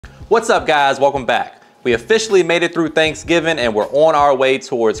What's up, guys? Welcome back. We officially made it through Thanksgiving and we're on our way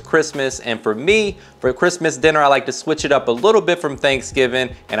towards Christmas. And for me, for Christmas dinner, I like to switch it up a little bit from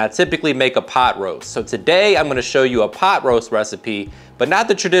Thanksgiving, and I typically make a pot roast. So today I'm gonna show you a pot roast recipe, but not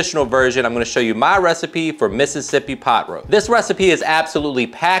the traditional version. I'm gonna show you my recipe for Mississippi pot roast. This recipe is absolutely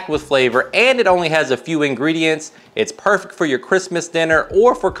packed with flavor and it only has a few ingredients. It's perfect for your Christmas dinner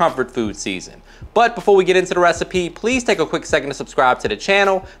or for comfort food season. But before we get into the recipe, please take a quick second to subscribe to the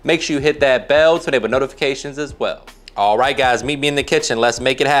channel. Make sure you hit that bell to enable notifications as well. All right, guys, meet me in the kitchen. Let's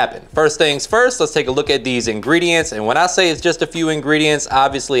make it happen. First things first, let's take a look at these ingredients. And when I say it's just a few ingredients,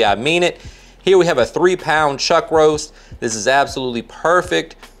 obviously I mean it. Here we have a 3-pound chuck roast. This is absolutely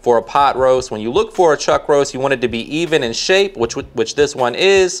perfect for a pot roast. When you look for a chuck roast, you want it to be even in shape, which this one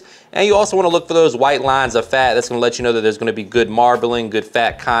is. And you also want to look for those white lines of fat. That's going to let you know that there's going to be good marbling, good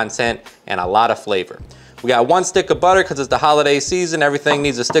fat content, and a lot of flavor. We got 1 stick of butter because it's the holiday season. Everything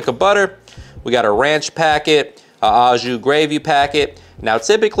needs a stick of butter. We got a ranch packet, a au jus gravy packet. Now,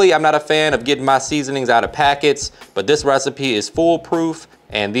 typically, I'm not a fan of getting my seasonings out of packets, but this recipe is foolproof,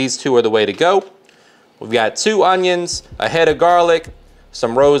 and these two are the way to go. We've got 2 onions, a head of garlic,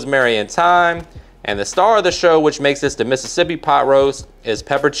 some rosemary and thyme, and the star of the show, which makes this the Mississippi pot roast, is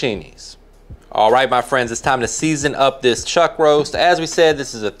pepperoncinis. All right, my friends, it's time to season up this chuck roast. As we said,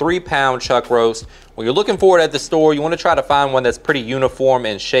 this is a 3-pound chuck roast. When you're looking for it at the store, you want to try to find one that's pretty uniform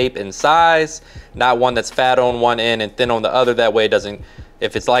in shape and size, not one that's fat on one end and thin on the other. That way it doesn't,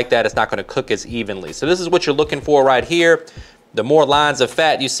 if it's like that, it's not going to cook as evenly. So this is what you're looking for right here. The more lines of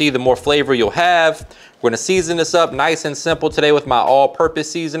fat you see, the more flavor you'll have. We're gonna season this up nice and simple today with my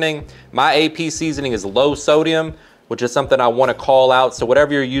all-purpose seasoning. My AP seasoning is low sodium, which is something I wanna call out. So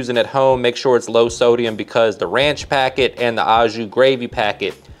whatever you're using at home, make sure it's low sodium, because the ranch packet and the au jus gravy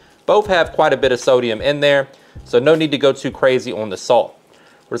packet both have quite a bit of sodium in there. So no need to go too crazy on the salt.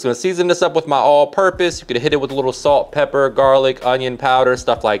 We're just gonna season this up with my all-purpose. You could hit it with a little salt, pepper, garlic, onion powder,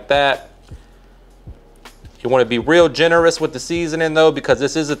 stuff like that. You want to be real generous with the seasoning though, because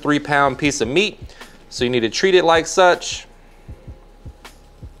this is a 3-pound piece of meat. So you need to treat it like such.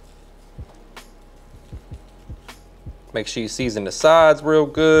 Make sure you season the sides real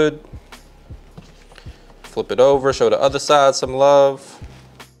good. Flip it over, show the other side some love.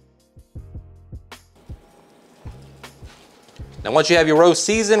 Now once you have your roast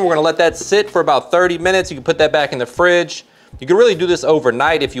seasoned, we're gonna let that sit for about 30 minutes. You can put that back in the fridge. You can really do this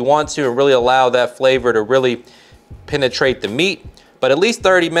overnight if you want to and really allow that flavor to really penetrate the meat. But at least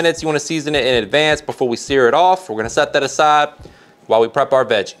 30 minutes, you want to season it in advance before we sear it off. We're going to set that aside while we prep our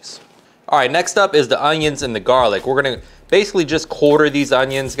veggies. All right, next up is the onions and the garlic. We're going to basically just quarter these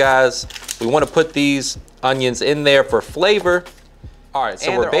onions, guys. We want to put these onions in there for flavor. All right,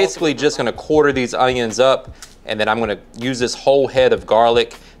 so we're basically just going to quarter these onions up, and then I'm going to use this whole head of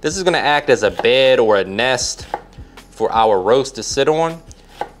garlic. This is going to act as a bed or a nest for our roast to sit on.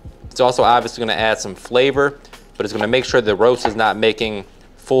 It's also obviously going to add some flavor, but it's going to make sure the roast is not making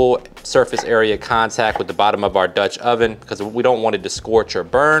full surface area contact with the bottom of our Dutch oven, because we don't want it to scorch or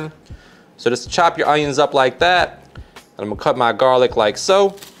burn. So just chop your onions up like that. And I'm going to cut my garlic like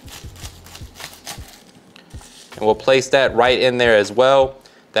so. And we'll place that right in there as well.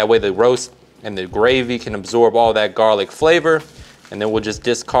 That way the roast and the gravy can absorb all that garlic flavor, and then we'll just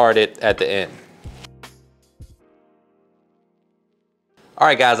discard it at the end. All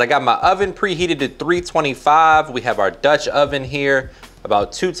right, guys, I got my oven preheated to 325. We have our Dutch oven here,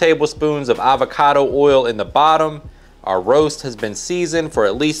 about 2 tablespoons of avocado oil in the bottom. Our roast has been seasoned for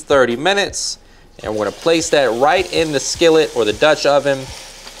at least 30 minutes. And we're gonna place that right in the skillet or the Dutch oven.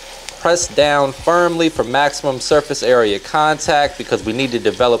 Press down firmly for maximum surface area contact, because we need to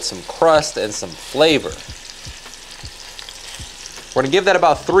develop some crust and some flavor. We're gonna give that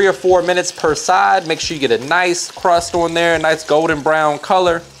about 3 or 4 minutes per side. Make sure you get a nice crust on there, a nice golden brown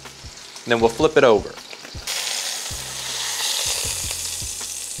color, and then we'll flip it over.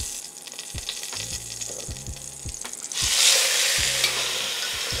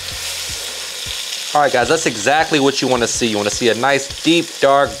 All right, guys, that's exactly what you wanna see. You wanna see a nice deep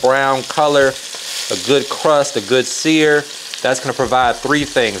dark brown color, a good crust, a good sear. That's gonna provide 3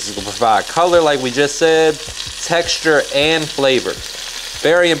 things. It's gonna provide color, like we just said, texture, and flavor.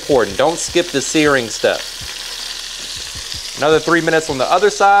 Very important. Don't skip the searing step. Another 3 minutes on the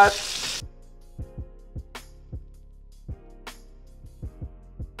other side.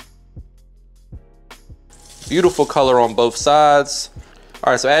 Beautiful color on both sides.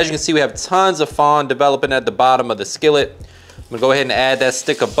 All right, so as you can see, we have tons of fond developing at the bottom of the skillet. I'm gonna go ahead and add that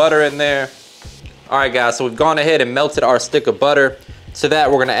stick of butter in there. All right, guys, so we've gone ahead and melted our stick of butter. To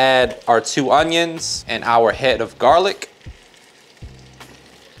that, we're gonna add our 2 onions and our head of garlic.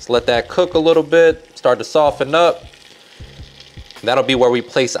 Just let that cook a little bit, start to soften up. That'll be where we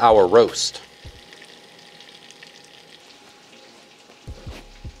place our roast.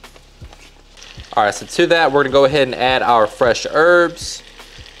 All right, so to that, we're gonna go ahead and add our fresh herbs,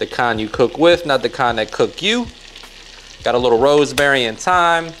 the kind you cook with, not the kind that cook you. Got a little rosemary and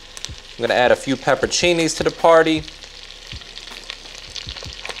thyme. I'm gonna add a few pepperoncinis to the party.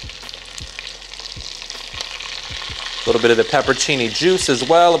 A little bit of the pepperoncini juice as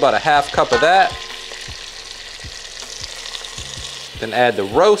well, about a half cup of that. Then add the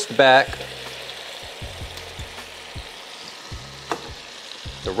roast back.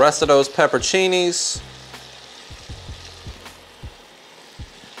 The rest of those pepperoncinis.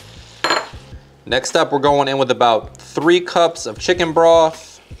 Next up, we're going in with about 3 cups of chicken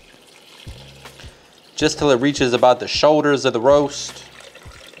broth, just till it reaches about the shoulders of the roast.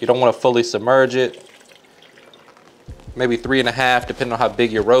 You don't want to fully submerge it. Maybe 3.5, depending on how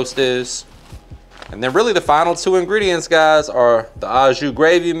big your roast is. And then really the final 2 ingredients, guys, are the au jus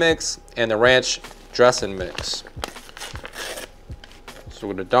gravy mix and the ranch dressing mix. So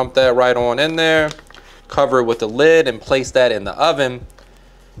we're gonna dump that right on in there, cover it with the lid, and place that in the oven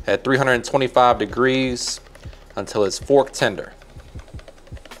at 325 degrees until it's fork tender.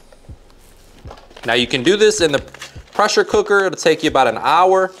 Now you can do this in the pressure cooker. It'll take you about an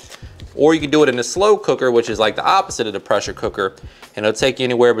hour, or you can do it in the slow cooker, which is like the opposite of the pressure cooker, and it'll take you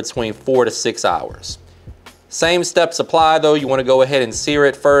anywhere between 4 to 6 hours. Same steps apply though. You wanna go ahead and sear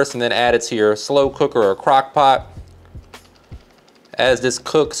it first and then add it to your slow cooker or crock pot. As this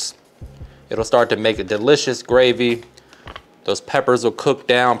cooks, it'll start to make a delicious gravy. Those peppers will cook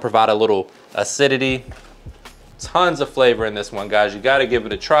down, provide a little acidity. Tons of flavor in this one, guys. You gotta give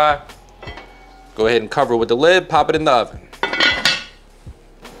it a try. Go ahead and cover it with the lid, pop it in the oven.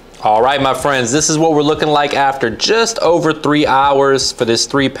 All right, my friends, this is what we're looking like after just over 3 hours for this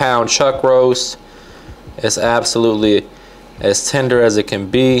 3-pound chuck roast. It's absolutely as tender as it can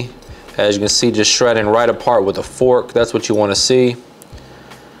be. As you can see, just shredding right apart with a fork. That's what you want to see.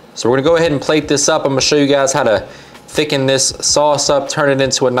 So we're gonna go ahead and plate this up. I'm gonna show you guys how to thicken this sauce up, turn it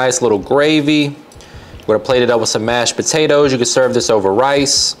into a nice little gravy. We're gonna plate it up with some mashed potatoes. You can serve this over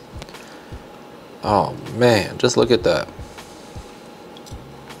rice. Oh man, just look at that.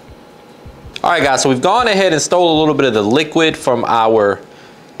 All right, guys, so we've gone ahead and stole a little bit of the liquid from our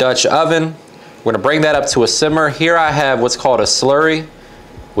Dutch oven. We're gonna bring that up to a simmer. Here I have what's called a slurry,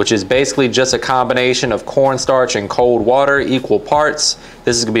 which is basically just a combination of cornstarch and cold water, equal parts.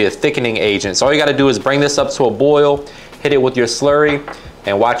 This is gonna be a thickening agent. So all you gotta do is bring this up to a boil, hit it with your slurry,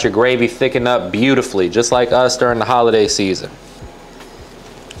 and watch your gravy thicken up beautifully, just like us during the holiday season.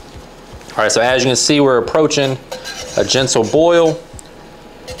 All right, so as you can see, we're approaching a gentle boil,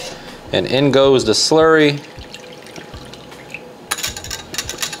 and in goes the slurry.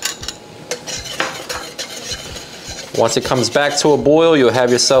 Once it comes back to a boil, you'll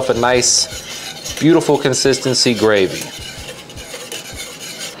have yourself a nice, beautiful consistency gravy.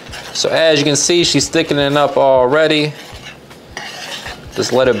 So as you can see, she's thickening up already.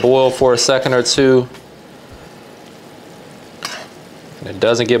 Just let it boil for a second or two. And it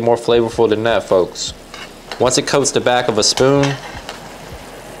doesn't get more flavorful than that, folks. Once it coats the back of a spoon,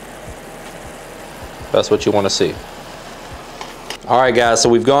 that's what you want to see. All right, guys, so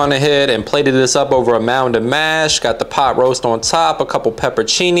we've gone ahead and plated this up over a mound of mash, got the pot roast on top, a couple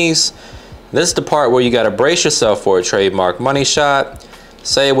pepperoncinis. This is the part where you got to brace yourself for a trademark money shot.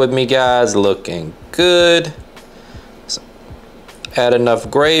 Say it with me, guys, looking good. So add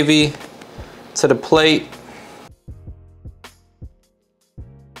enough gravy to the plate.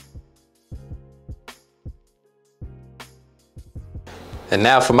 And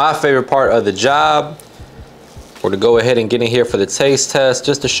now for my favorite part of the job, we're gonna go ahead and get in here for the taste test,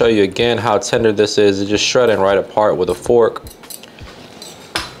 just to show you again how tender this is. It's just shredding right apart with a fork.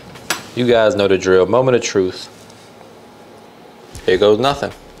 You guys know the drill. Moment of truth. Here goes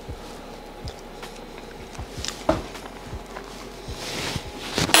nothing.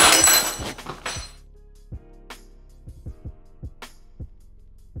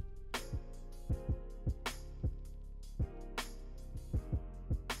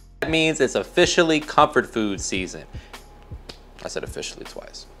 That means it's officially comfort food season. I said officially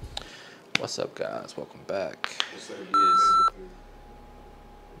twice. What's up, guys? Welcome back.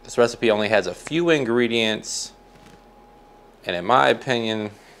 This recipe only has a few ingredients, and in my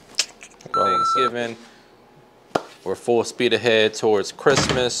opinion, Thanksgiving, we're full speed ahead towards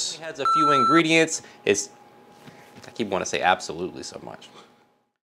Christmas. It has a few ingredients. I keep wanting to say absolutely so much.